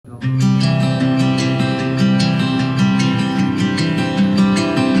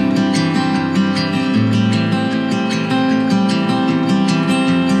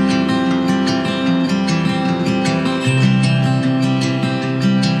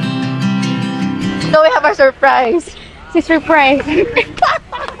So we have a surprise. It's a surprise.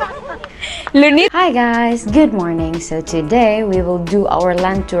 Hi guys, good morning. So today we will do our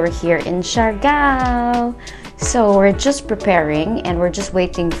land tour here in Siargao. So we're just preparing and we're just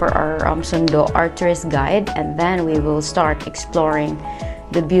waiting for our sundo, our tourist guide, and then we will start exploring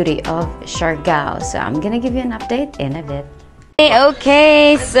the beauty of Siargao. So I'm gonna give you an update in a bit.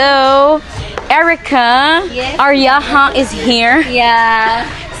 Okay, so Erica, yes, our Yaha is here. Yeah.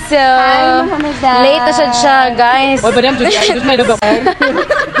 So, late na siya, guys. Oy, badam,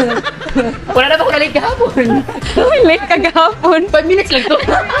 wala na ba ko late kahapon? Late kagahapon. 5 minutes lang to.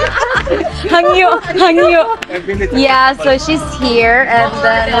 Hangyo. Yeah, so she's here and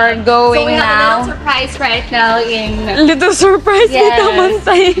then we're going now. So we have a little surprise right now in... Little surprise dito,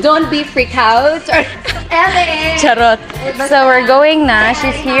 Mantay. Don't be freaked out. Charot. So we're going na.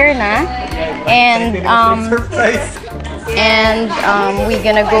 She's here na. And we're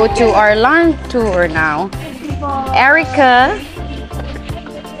gonna go to our land tour now. Erica,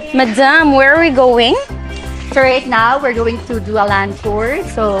 Madam, where are we going? So right now we're going to do a land tour.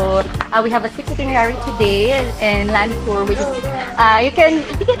 So we have a 6 itinerary today and land tour, which is you can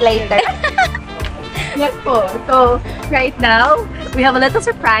take it later. Yes po. So right now we have a little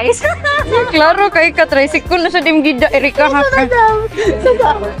surprise. Klaro kay ka tricycle na sa dimgida Erica ha.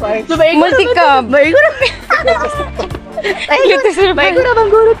 Multicab.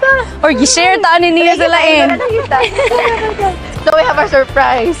 Or gi-share ta ani niya sa lain. So we have a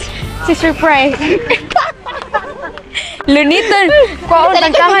surprise. Si surprise. Luniton. Kuwaon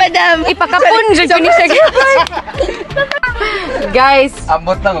ang kamay. Ipakapon jud ko ni siya. Guys,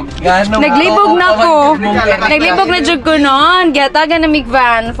 naglibog na ko. Naglibog na jud ko noon. Gatagan na mig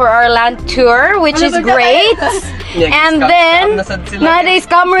van for our land tour, which is great. And then, nowadays,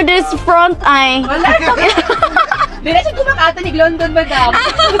 camera this front eye. Di na siya kumakato ni London, madam.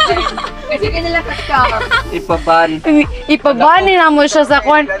 Kasi kanila ka. Ipabanin na mo siya sa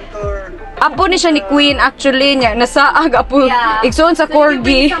kwan. Apo ni siya ni Queen actually niya. Nasaag apo. Igsoon sa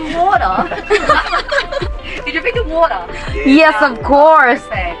corgi. Did you bring some water? Yes, of course.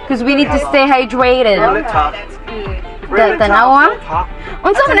 Because we need to stay hydrated. Tanawa?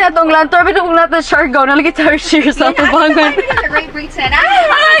 Unsa man atong land tour? Bito kong lahat ng Siargao. Nalagay tayo share sa tubangan. Great Britain.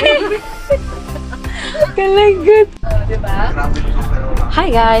 Good. Hi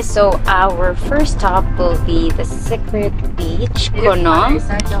guys, so our first stop will be the secret beach kono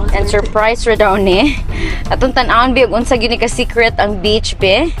and surprise ra daw ni atong tan-awon bi unsa gyud ni ka secret ang beach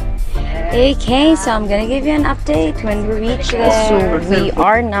be. Okay, so I'm gonna give you an update when we reach there. So we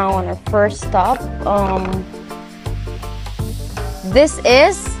are now on our first stop. This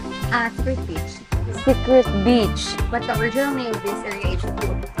is Secret Beach. Secret Beach. But the original name of this area is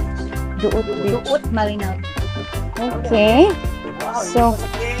Duot Beach. Duot Malinaw. Okay. So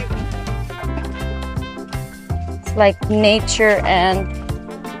it's like nature and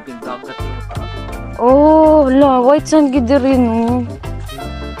oh la white sand gid diri no.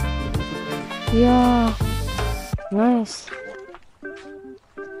 Yeah, nice.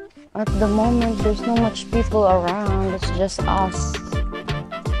 At the moment there's not much people around, it's just us.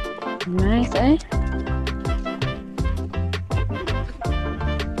 Nice, eh?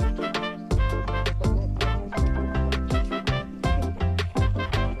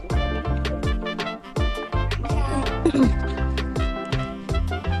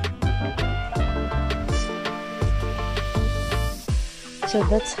 So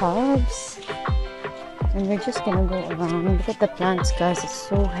that's Hubs, and we're just gonna go around. Look at the plants, guys. It's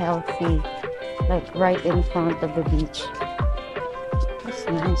so healthy, like right in front of the beach. It's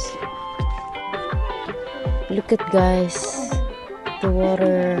nice. Look at guys, the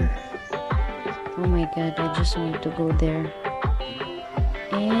water. Oh my god, I just want to go there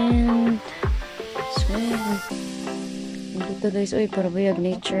and swim. Dito guys, oy, parabayag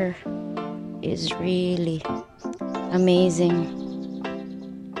nature is really amazing.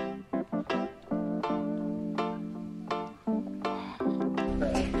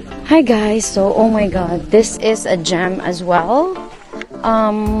 Hi guys, so oh my god, this is a gem as well.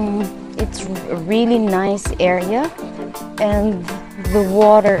 It's a really nice area and the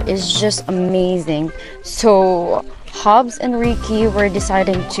water is just amazing. So Hobbs and Ricky were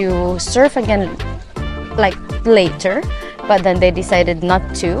deciding to surf again like later, but then they decided not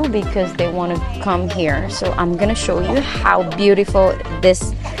to because they want to come here. So I'm gonna show you how beautiful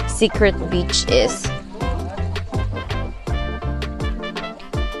this secret beach is.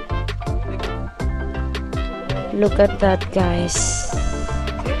 Look at that, guys.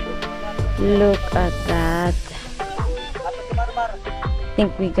 Look at that. I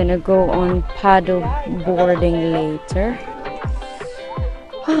think we're gonna go on paddle boarding later.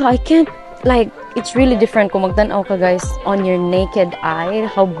 Oh, I can't like it's really different kung magtanaw ka guys on your naked eye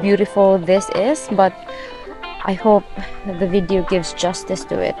how beautiful this is, but I hope the video gives justice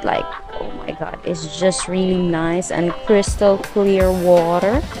to it. Like, oh my god, it's just really nice and crystal clear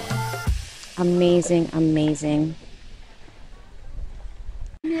water. Amazing, amazing.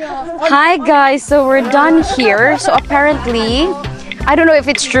 Hi guys, so we're done here. So apparently, I don't know if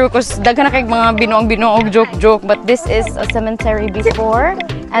it's true because daghan na kay mga binuang joke, but this is a cemetery before,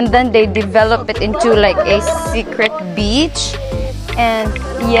 and then they develop it into like a secret beach, and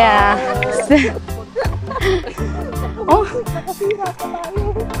yeah. Oh.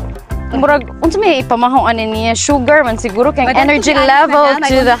 Murag unsa may ipamahon ani niya, sugar man siguro kay energy level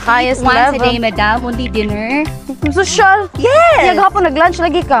to the highest level. Once a day, madam, only dinner. Social. Yes. Kaya gahapon nag-lunch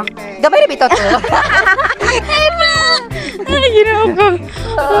lagi ka. Gabay rin ito to. You know.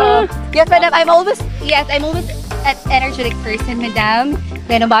 Yes, madam. I'm always an energetic person, madam.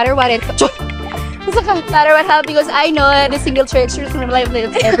 Then no matter what, no matter what happens, because I know the single treasures from my life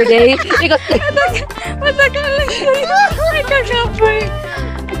lives every day. Because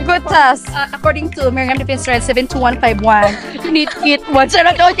Good task. according to American Defense Thread 72151, you need to eat once a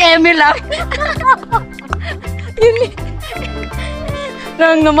day. Emi lang.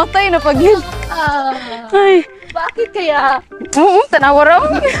 Nang namatay na pag yun. Ay. Bakit kaya? Oo, tanawa raw.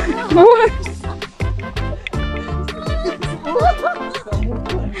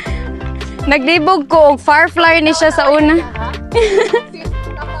 Naglibog ko og firefly ni siya sa una.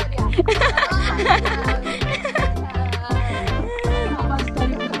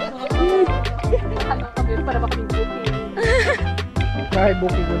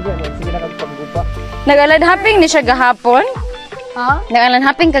 Nag-alanhaping ni siya gahapon? Ha?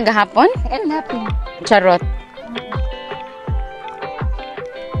 Nag-alanhaping ka gahapon? Ano natin? Charot.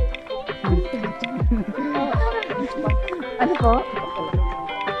 Ano po?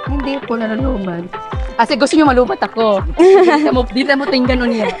 Hindi po naluluman. Kasi gusto niyo malubat ako. Dito mo tinggan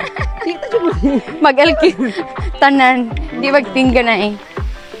nun niya. Mag-alki. Tanan. Di magtingga na eh.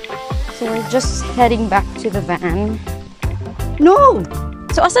 So we're just heading back to the van. No!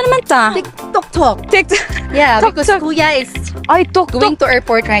 So asa naman ta? TikTok. TikTok. Yeah, Tok, because tok. Kuya is Ay, tok, going to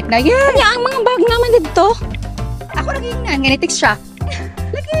airport right now. Yeah. Kanya, ang mga bag naman dito. Ako lagi nga. Ganitix siya.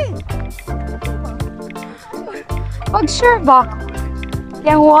 Lagi. Pag sure ba?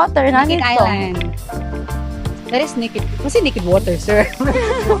 Yung water na Naked dito. Island. That is naked. Kasi naked water, sir.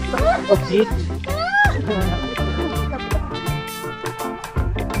 Nice.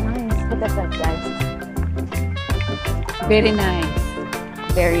 Look at that, guys. Very nice.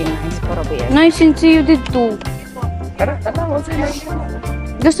 Very nice. Nice and see you dito.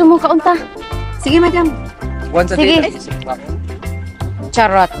 Gusto mo kaunta? Sige, madam. Once a Sige. day.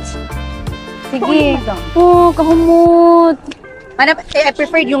 Charot. Sige. Oh, kahumot. Madam, I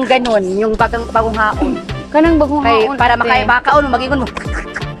preferred yung ganun. Yung bagong haon. Kanang bagong Kay, haon. para makaon, magigon mo.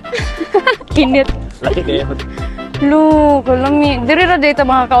 Kinit. Laki kayo. Lo, kalami. Diri ra dito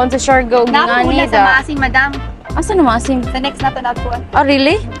makakaon sa Siargao. Nakapuna sa maasin, madam. Asa na maasim? Sa next natin ako. Ah,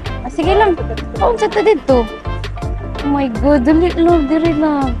 really? Ah, sige lang. Kaon sa ta dito. Oh my God, dali lang, diri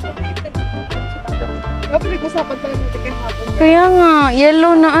lang. Kaya nga,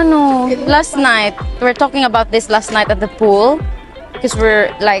 yellow na ano. Last night, we're talking about this last night at the pool. Because we're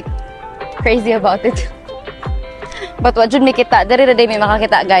like, crazy about it. But what jud mi kita? Diri ra day may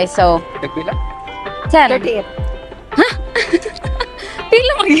makakita, guys. So, Nagpila? 10. 38.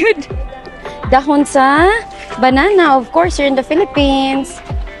 Pila mo yun? Dahon sa banana, of course, here in the Philippines.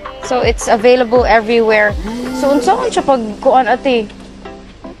 So, it's available everywhere. So, unsa man siya pag kuan ate?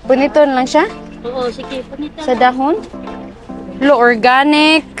 Buniton lang siya? Oo, sige. Punita. Sa dahon? Low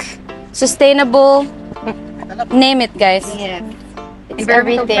organic, sustainable, name it, guys. Yeah. It's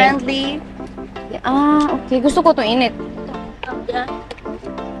Environmental everything. friendly. Ah, okay. Gusto ko itong init.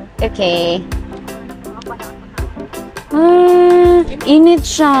 Okay. Ah, init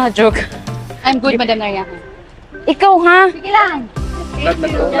siya. Joke. I'm good, Madam Naria. Ikaw, ha? Sige lang.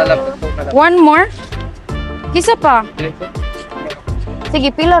 One more? Kisa pa?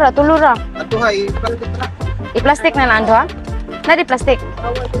 Sige, pila ra, tulo ra. Atuhay. I-plastic na lang, ha? Na di plastic.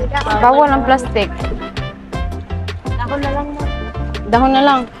 Bawal ang plastic. Dahon na lang mo. Dahon na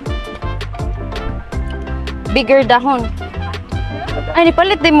lang. Bigger dahon. Ay,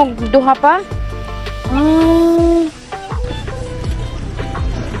 nipalit din mo duha pa?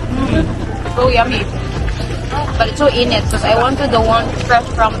 So yummy. But it's so in it because I wanted the one fresh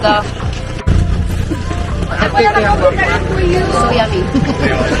from the. So yummy.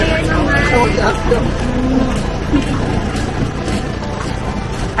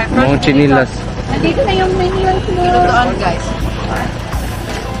 Mga chinilas. Nandito na yung menu mo. Pinutuan, guys.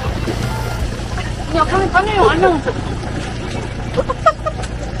 Ano yung ano?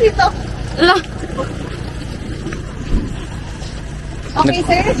 Dito. Ala. Okay,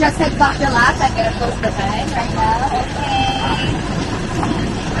 sir. Just head back the lap. I'm gonna close the bag right now. Okay.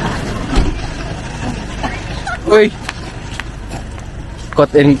 Uy!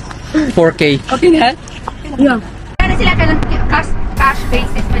 Caught in 4K. Okay na? Yeah. Kaya sila ka ng cash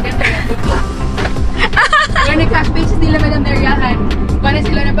basis, Madam Dariahan. Kaya na cash basis nila, Madam Dariahan. Kaya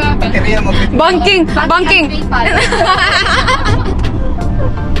sila na ba? Banking! Banking!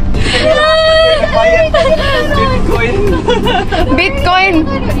 Bitcoin. Bitcoin!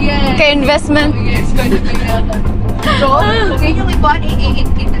 Yes. Kay investment. Yes, going to be So, kaya yung iba,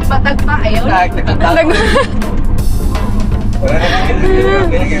 batag pa, ayaw.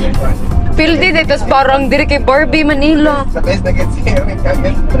 Pildi dito parang diri kay Barbie Manila. Sa best na gets siya yung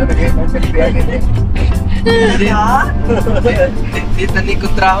kagad. Di tani ko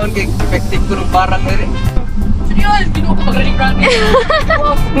trahon kay effective ko ng parang na rin. Seryoso, ginuha ko pag-running.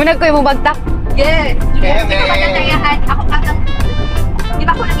 Muna ko yung bagtak. Yes. Sino ba nanayahan? Ako katang, di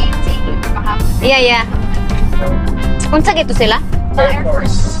ba ako nag-iingat sa inyo? Yeah. Unsa gito sila? Air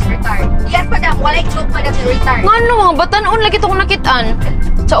Force. Retired. Yes, madam. Walay joke, madam. Retired. Ngano mga batan-on lagi to ko nakitaan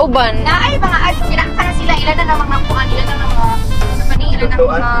sa uban. Na ay mga pinaka na sila. Ilan na ng mga kuhan. Ilan na ng mga sa Manila ng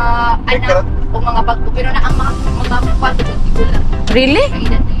mga anak o mga bagto. Pero na ang mga pagpapagod lang. Really?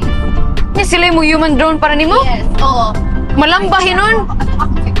 Kailan na yun. Ni sila mo human drone para nimo? Yes. Oo. Malambahin nun.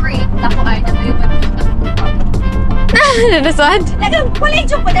 Ako favorite. Ako ay nag-human Nasad? Walay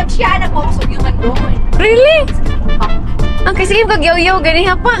joke, madam. Siya na po so human drone. Really? Ang kasi pag-yaw-yaw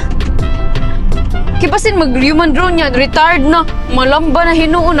ganiha pa. Kipasin mag-human drone niya, retired na. Malamba na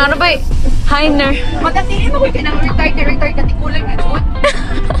hinuon na ba? Hiner. Madam, hindi mo ka nang retired na tikulang na doon.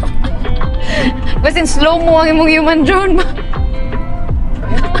 Basin slow mo ang imong human drone ba?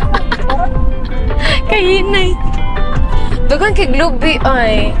 Kahinay. Dagan kay Globe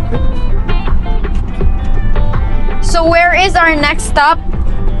ay. So where is our next stop?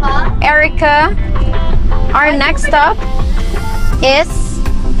 Ha? Erica? Our next stop is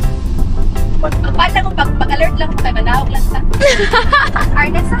Paano mo pag-alert lang kay manawag lang sa our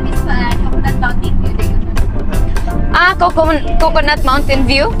next stop is Coconut Mountain View. Coconut Mountain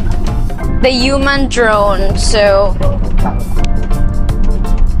View. The human drone. So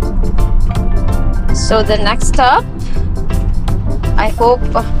the next stop, I hope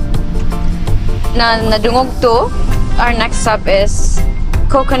na nadungog to. Our next stop is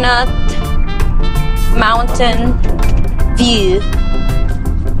Coconut Mountain View.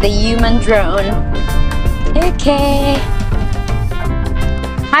 The human drone. Okay.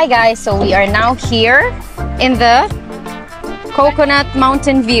 Hi guys, so we are now here in the Coconut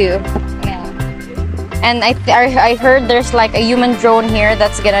Mountain View. And I heard there's like a human drone here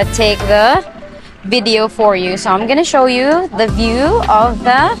that's gonna take the video for you. So I'm gonna show you the view of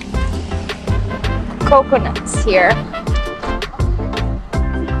the coconuts here.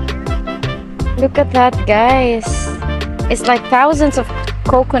 Look at that, guys. It's like thousands of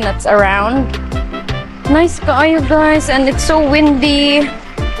coconuts around. Nice kaayo, guys, and it's so windy.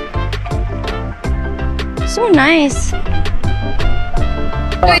 So nice.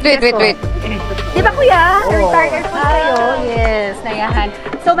 Wait. Di ba kuya? Retired po tayo. Yes, nayahan.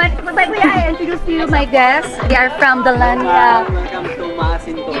 So, kuya, I introduce to you my guests. They are from the land Welcome to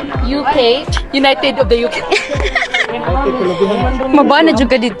UK, United of the UK. Mabana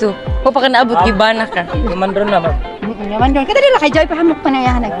juga dito. O pa ka naabot, gibana ka. Kumandron na ba? Yaman doon. Kada nila kay Joy, pahamok pa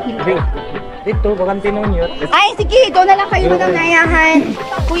nayahan nag-hilo. Dito, bakante nung yun. Ay, sige, doon na lang kayo ng nayahan.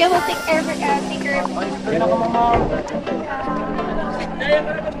 Kuya will take care of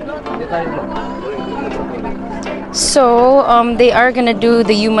So, they are gonna do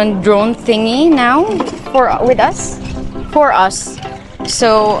the human drone thingy now for us.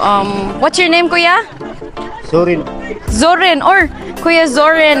 So, what's your name, Kuya? Zorin. Zorin, or Kuya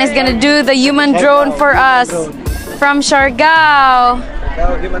Zorin is gonna do the human drone for us from Siargao.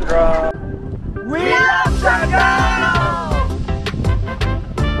 Human drone. We love Siargao!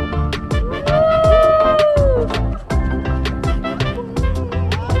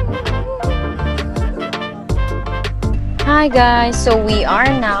 Hi guys, so we are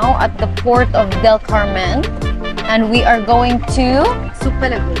now at the port of Del Carmen and we are going to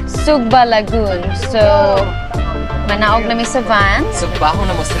Sugba Lagoon. So, manaog na mi sa van. Sugbaho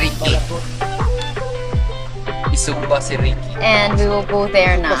na mo si Ricky. Isugba si Ricky. And we will go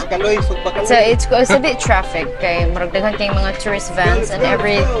there na. So it's a bit traffic kay maragdagan kay mga tourist vans and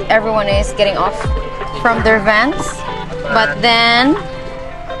everyone is getting off from their vans. But then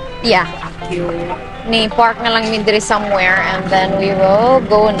yeah, ni park na lang mi diri somewhere and then we will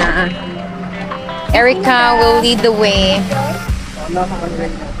go na. Erica will lead the way.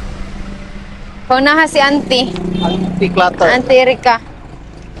 Paunaha si Auntie. Auntie Clutter. Auntie Erica.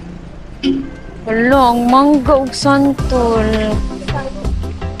 Long mangga ug santol.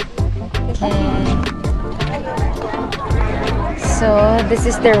 Okay. So this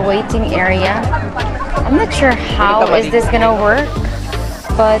is their waiting area. I'm not sure how is this gonna work,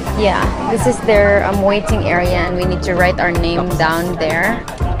 but yeah, this is their waiting area, and we need to write our name down there.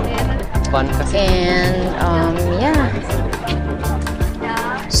 And yeah,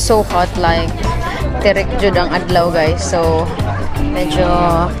 so hot, like direk jud ang adlaw, guys. So medyo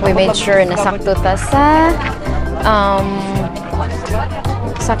we made sure na sakto ta sa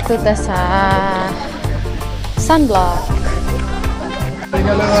sunblock.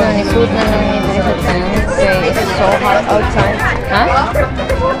 So ni-food na lang ni diri sa tent kay it's so hot outside. Ha?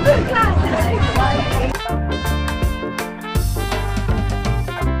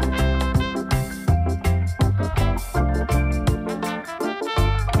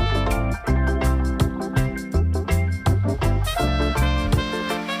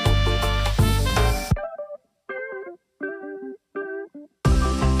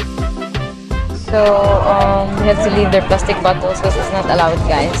 So they have to leave their plastic bottles because it's not allowed,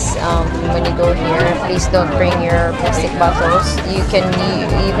 guys. When you go here, please don't bring your plastic bottles. You can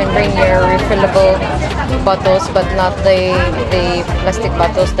bring your refillable bottles, but not the plastic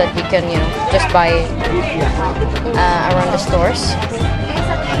bottles that you can just buy around the stores.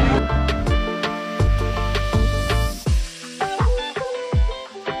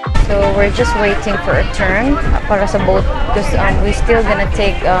 So we're just waiting for a turn para sa boat because we're still gonna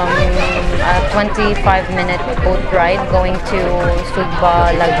take a 25-minute boat ride going to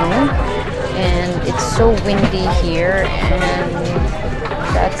Sugba Lagoon, and it's so windy here, and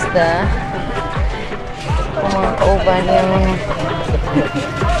that's the mga kauban yung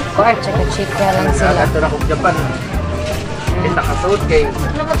chika-chika lang sila. Japan. Kita kasuot kay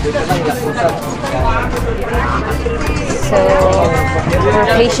dito lang lakusan. So we're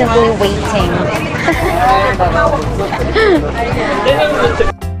patiently waiting.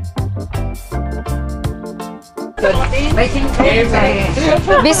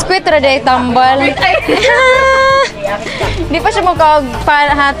 Biskuit ra day tambal. Di pa siya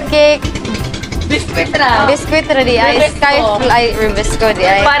hot cake. Biscuit na. Biskuit ra di ay sky fly biscuit di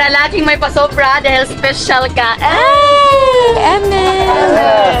ay. Para laging may pasopra dahil special ka. Emel.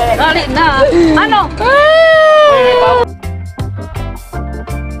 Dali na. Ano?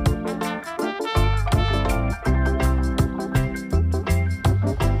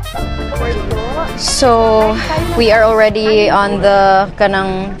 So we are already on the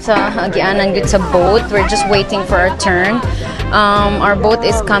kanang sa agianan gud sa boat. We're just waiting for our turn. Our boat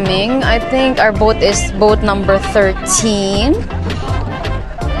is coming. I think our boat is boat number 13.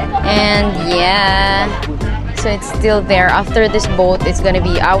 And yeah, so it's still there. After this boat, it's gonna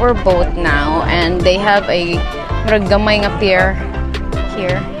be our boat now, and they have a gamay nga pier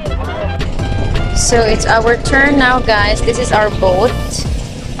here. So it's our turn now, guys. This is our boat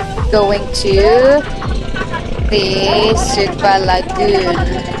going to the Sugba Lagoon.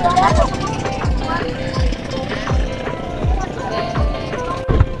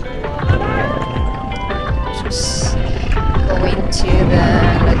 Just going to the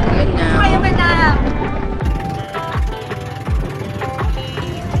lagoon now.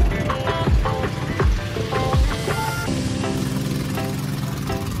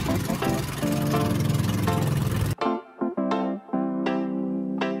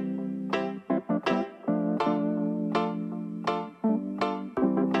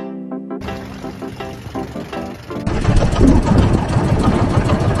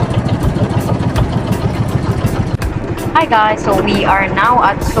 Hi guys, so we are now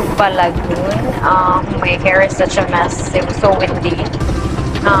at Sugba Lagoon. My hair is such a mess. It was so windy.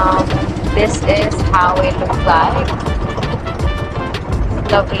 This is how it looks like.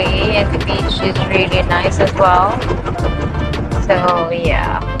 Lovely, and the beach is really nice as well. So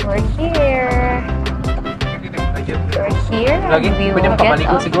yeah, we're here. We're here. Lagi We pwede will get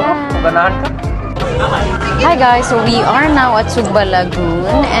mapamaligo off siguro. now. Ganahan ka. Hi guys, so we are now at Sugba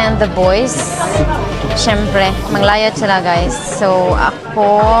Lagoon, and the boys, syempre, manglayat sila guys. So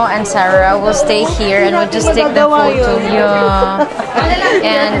ako and Sarah will stay here and we'll just take the photo. Yeah.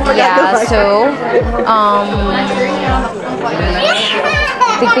 And yeah, so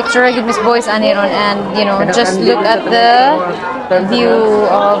take picture with Miss Boys Aniron, and just look at the view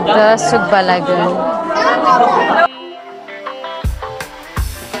of the Sugba Lagoon.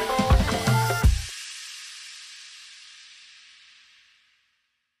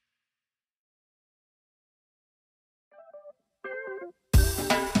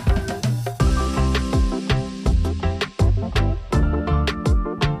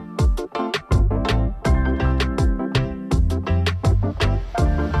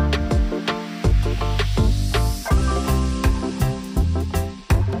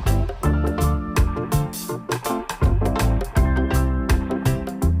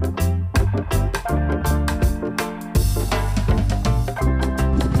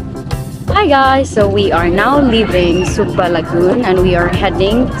 guys, so we are now leaving Sugba Lagoon and we are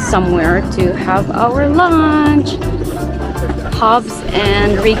heading somewhere to have our lunch. Hobbs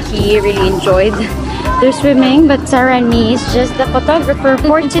and Ricky really enjoyed their swimming, but Sarah and me is just the photographer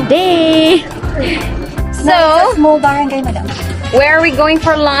for today. So, Small barangay, madam. where are we going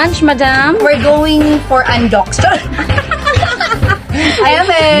for lunch, madam? We're going for undocked. I have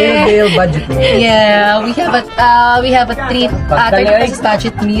Meal budget meal. Yeah, we have a treat, 30 pesos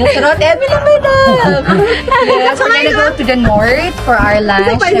budget meal. Charot, Edwin lang madam. Yes, we're gonna go to the north for our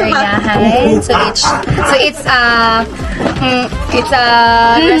lunch. Shariyahan. So it's a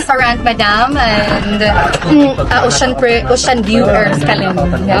restaurant, madam, and ocean view or Scalim.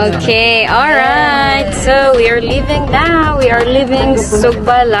 Okay, alright. So we are leaving now. We are leaving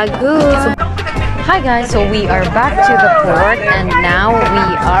Sugba Lagoon. Hi guys, so we are back to the port and now we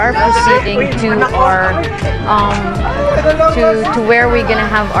are proceeding to our to where we're gonna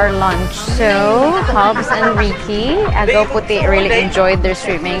have our lunch. So Hobbs and Ricky, Agaw Puti really enjoyed their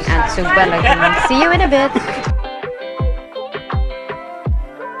swimming at Sugba Lagoon. See you in a bit.